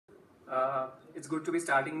It's good to be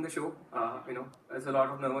starting the show. There's a lot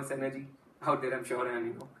of nervous energy out there, I'm sure,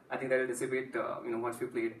 and I think that will dissipate. Once we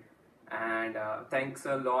played. And thanks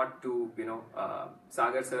a lot to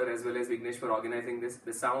Sagar sir as well as Vignesh for organizing this.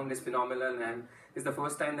 The sound is phenomenal, and it's the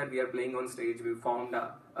first time that we are playing on stage. We formed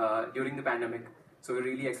during the pandemic, so we're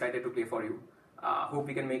really excited to play for you. Hope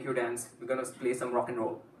we can make you dance. We're gonna play some rock and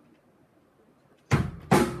roll.